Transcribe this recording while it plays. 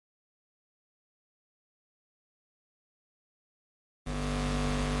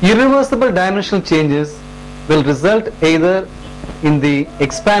Irreversible dimensional changes will result either in the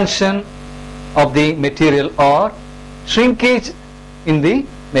expansion of the material or shrinkage in the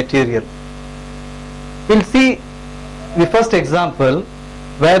material. We'll see the first example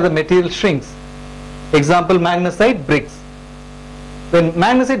where the material shrinks. Example, magnesite bricks. When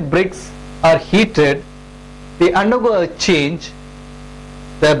magnesite bricks are heated, they undergo a change,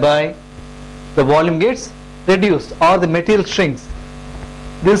 thereby the volume gets reduced or the material shrinks.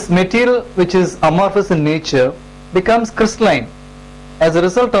 This material, which is amorphous in nature, becomes crystalline. As a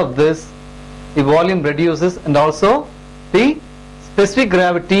result of this, the volume reduces and also the specific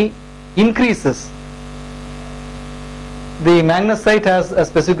gravity increases. The magnesite has a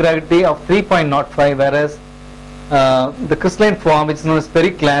specific gravity of 3.05, whereas the crystalline form, which is known as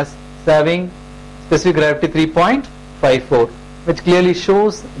periclase, is having specific gravity 3.54, which clearly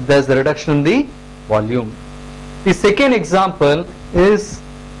shows there is a reduction in the volume. The second example is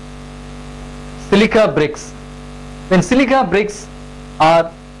silica bricks. When silica bricks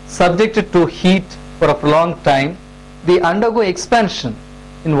are subjected to heat for a prolonged time, they undergo expansion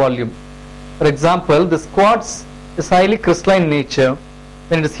in volume. For example, this quartz is highly crystalline in nature.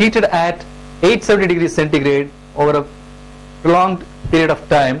 When it is heated at 870 degrees centigrade over a prolonged period of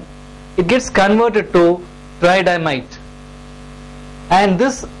time, it gets converted to tridymite, and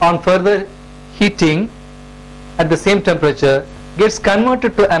this on further heating at the same temperature gets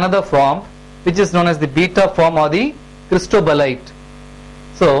converted to another form, which is known as the beta form or the cristobalite.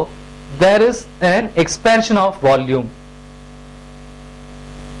 So there is an expansion of volume.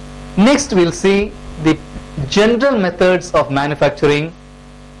 Next we will see the general methods of manufacturing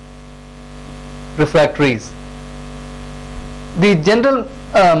refractories. The general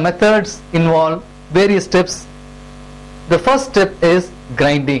methods involve various steps. The first step is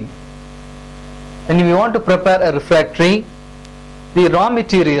grinding. And if you want to prepare a refractory, the raw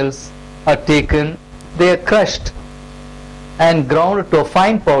materials are taken, they are crushed and ground to a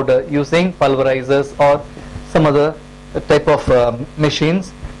fine powder using pulverizers or some other type of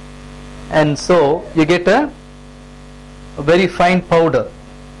machines, and so you get a very fine powder.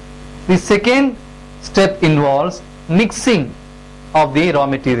 The second step involves mixing of the raw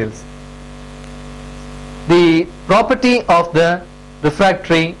materials. The property of the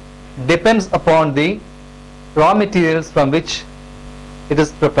refractory depends upon the raw materials from which it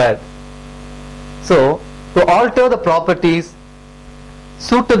is prepared. So to alter the properties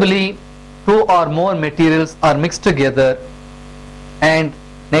suitably, 2 or more materials are mixed together, and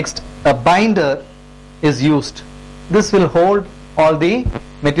next a binder is used. This will hold all the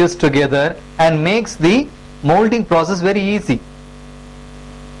materials together and makes the molding process very easy.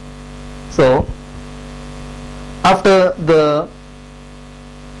 So after the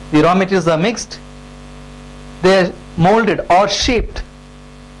raw materials are mixed, they are molded or shaped.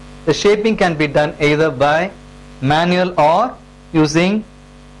 The shaping can be done either by manual or using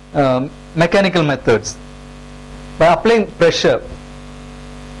mechanical methods. By applying pressure,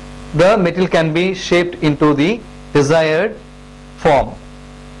 the material can be shaped into the desired form.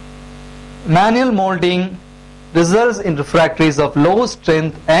 Manual molding results in refractories of low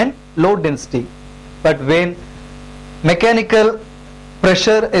strength and low density, but when mechanical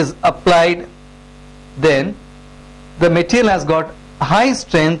pressure is applied, then the material has got high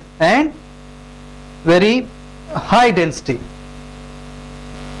strength and very high density.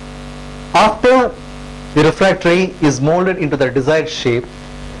 After the refractory is molded into the desired shape,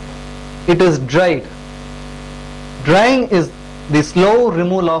 it is dried. Drying is the slow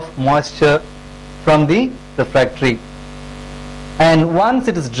removal of moisture from the refractory, and once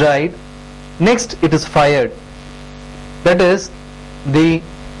it is dried, next it is fired. That is, the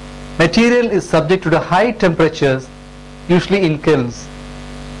material is subject to the high temperatures, usually in kilns.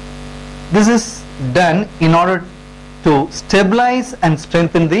 This is done in order to stabilize and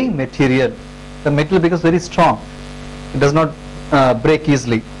strengthen the material. The material becomes very strong. It does not break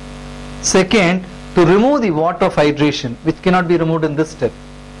easily. Second, to remove the water of hydration, which cannot be removed in this step.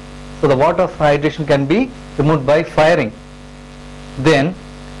 So the water of hydration can be removed by firing. Then,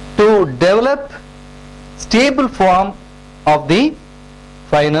 to develop stable form of the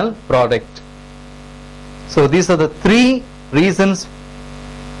final product. So these are the 3 reasons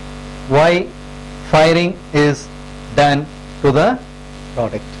why firing is done to the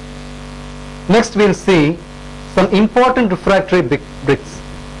product. Next we will see some important refractory bricks.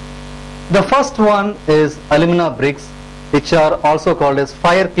 The first one is alumina bricks, which are also called as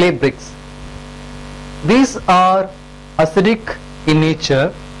fire clay bricks. These are acidic in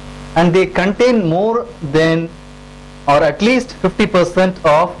nature and they contain more than or at least 50%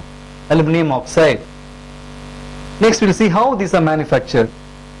 of aluminum oxide. Next we will see how these are manufactured.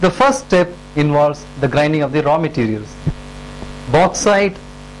 The first step involves the grinding of the raw materials. Bauxite,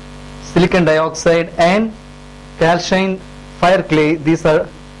 silicon dioxide and calcined fire clay, these are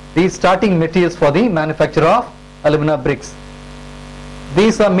the starting materials for the manufacture of alumina bricks.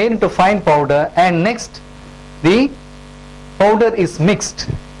 These are made into fine powder, and next the powder is mixed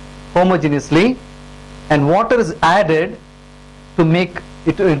homogeneously and water is added to make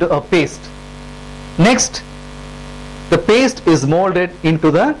it into a paste. Next, the paste is molded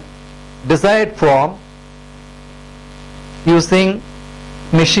into the desired form using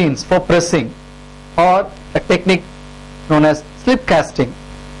machines for pressing or a technique known as slip casting.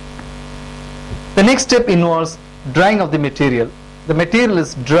 The next step involves drying of the material. The material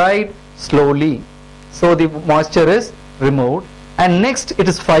is dried slowly, so the moisture is removed, and next it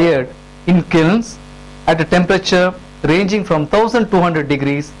is fired in kilns at a temperature ranging from 1200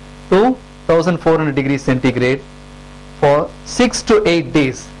 degrees to 1400 degrees centigrade for 6 to 8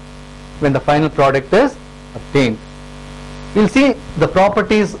 days when the final product is obtained. We will see the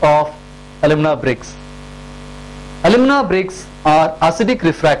properties of alumina bricks. Alumina bricks are acidic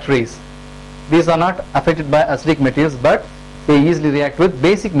refractories. These are not affected by acidic materials, but they easily react with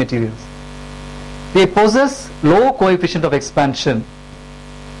basic materials. They possess low coefficient of expansion,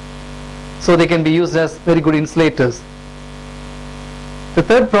 so they can be used as very good insulators. The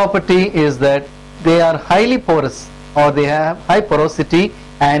third property is that they are highly porous, or they have high porosity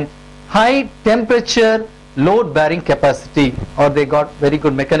and high temperature load bearing capacity, or they got very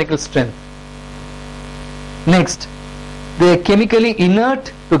good mechanical strength. Next, they are chemically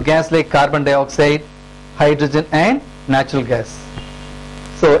inert to gas like carbon dioxide, hydrogen and natural gas.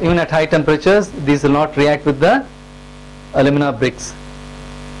 So even at high temperatures, these will not react with the alumina bricks.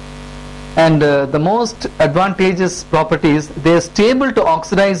 And the most advantageous properties, they are stable to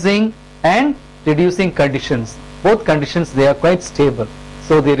oxidizing and reducing conditions. Both conditions, they are quite stable,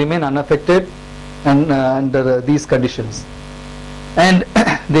 so they remain unaffected and under these conditions. And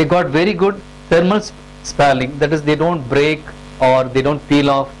they got very good thermal spalling, that is, they don't break or they don't peel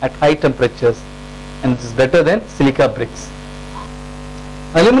off at high temperatures, and this is better than silica bricks.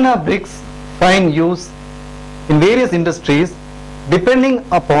 Alumina bricks find use in various industries depending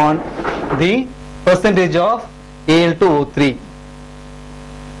upon the percentage of Al2O3.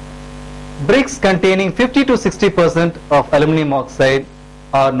 Bricks containing 50 to 60% of aluminum oxide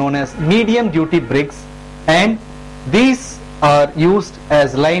are known as medium duty bricks, and these are used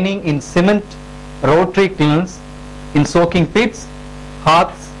as lining in cement rotary kilns, in soaking pits,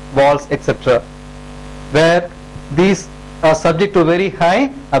 hearths, walls, etc., where these are subject to very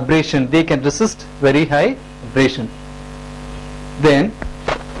high abrasion. They can resist very high abrasion. Then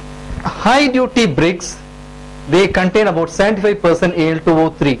high duty bricks, they contain about 75%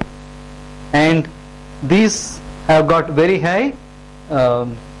 Al2O3, and these have got very high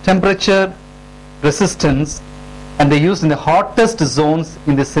temperature resistance, and they are used in the hottest zones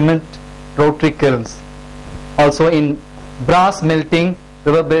in the cement rotary kilns, also in brass melting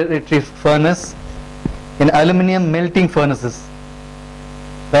reverberatory furnace, in aluminium melting furnaces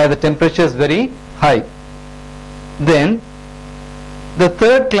where the temperature is very high. Then the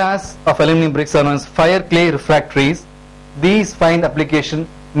third class of aluminum bricks are known as fire clay refractories. These find application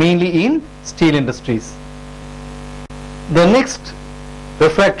mainly in steel industries. The next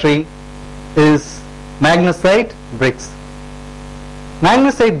refractory is magnesite bricks.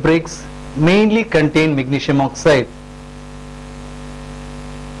 Magnesite bricks mainly contain magnesium oxide.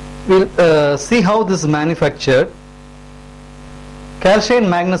 We'll see how this is manufactured. Calcined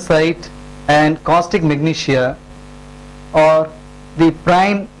magnesite and caustic magnesia are the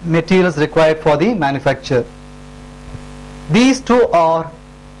prime materials required for the manufacture. These two are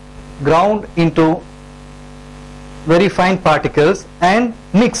ground into very fine particles and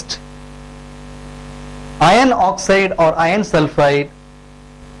mixed. Iron oxide or iron sulfide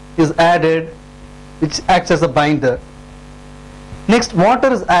is added, which acts as a binder. Next,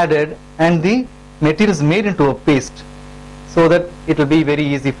 water is added and the material is made into a paste, so that it will be very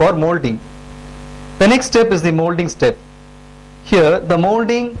easy for molding. The next step is the molding step. Here the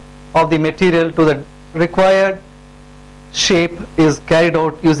molding of the material to the required shape is carried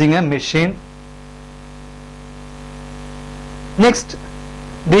out using a machine. Next,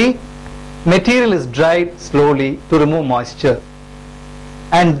 the material is dried slowly to remove moisture,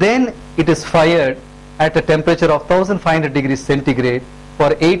 and then it is fired at a temperature of 1500 degrees centigrade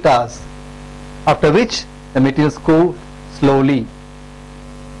for 8 hours, after which the materials cool slowly.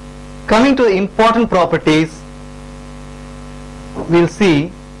 Coming to the important properties, we will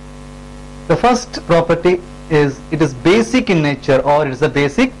see the first property is it is basic in nature, or it is a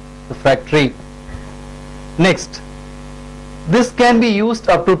basic refractory. Next, This can be used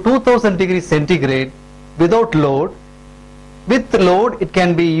up to 2000 degrees centigrade without load. With load, it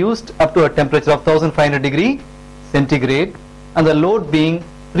can be used up to a temperature of 1500 degree centigrade, and the load being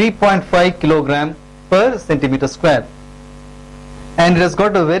 3.5 kilogram per centimeter square. And it has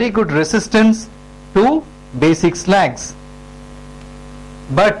got a very good resistance to basic slags.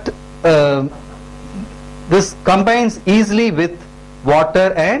 But this combines easily with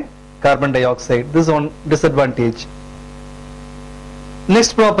water and carbon dioxide. This is one disadvantage.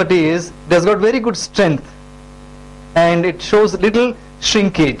 Next property is it has got very good strength, and it shows little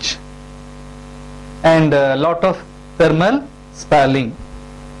shrinkage and a lot of thermal spalling.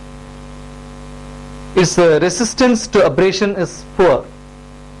 Its resistance to abrasion is poor.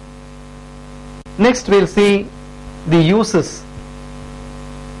 Next we will see the uses.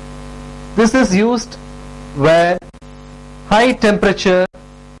 This is used where high temperature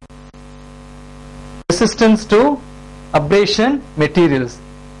resistance to abrasion materials,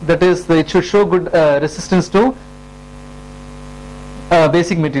 that is, it should show good resistance to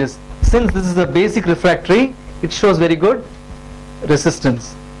basic materials. Since this is a basic refractory, it shows very good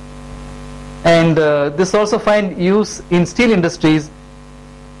resistance. And this also find use in steel industries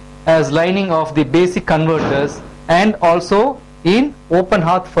as lining of the basic converters, and also in open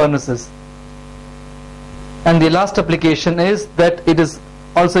hearth furnaces. And the last application is that it is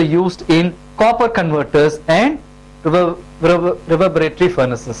also used in copper converters and reverberatory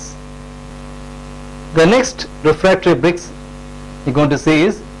furnaces. The next refractory bricks we are going to see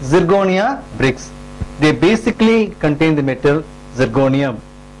is zirconia bricks. They basically contain the metal zirconium.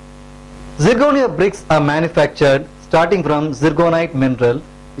 Zirconia bricks are manufactured starting from zirconite mineral,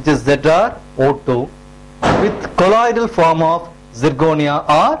 which is ZrO2, with colloidal form of zirconia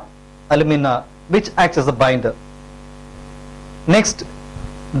or alumina, which acts as a binder. Next,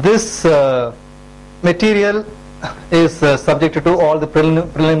 this material is subjected to all the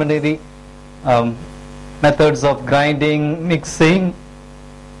preliminary methods of grinding, mixing,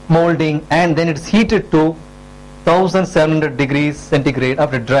 molding, and then it is heated to 1700 degrees centigrade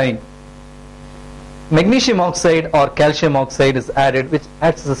after drying. Magnesium oxide or calcium oxide is added, which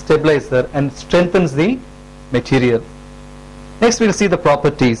acts as a stabilizer and strengthens the material. Next we will see the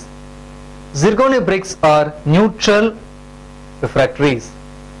properties. Zirconia bricks are neutral refractories.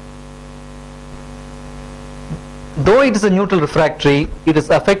 Though it is a neutral refractory, it is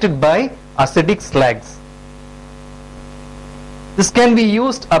affected by acidic slags. This can be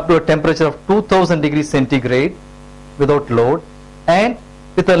used up to a temperature of 2000 degrees centigrade without load, and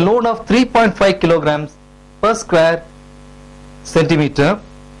with a load of 3.5 kilograms per square centimeter,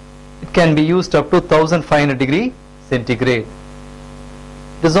 it can be used up to 1500 degree centigrade.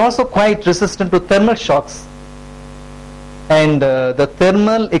 It is also quite resistant to thermal shocks, and the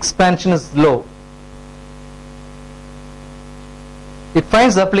thermal expansion is low. It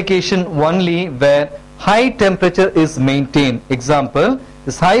finds application only where high temperature is maintained. Example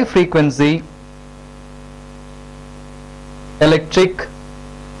is high frequency electric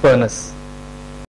furnace.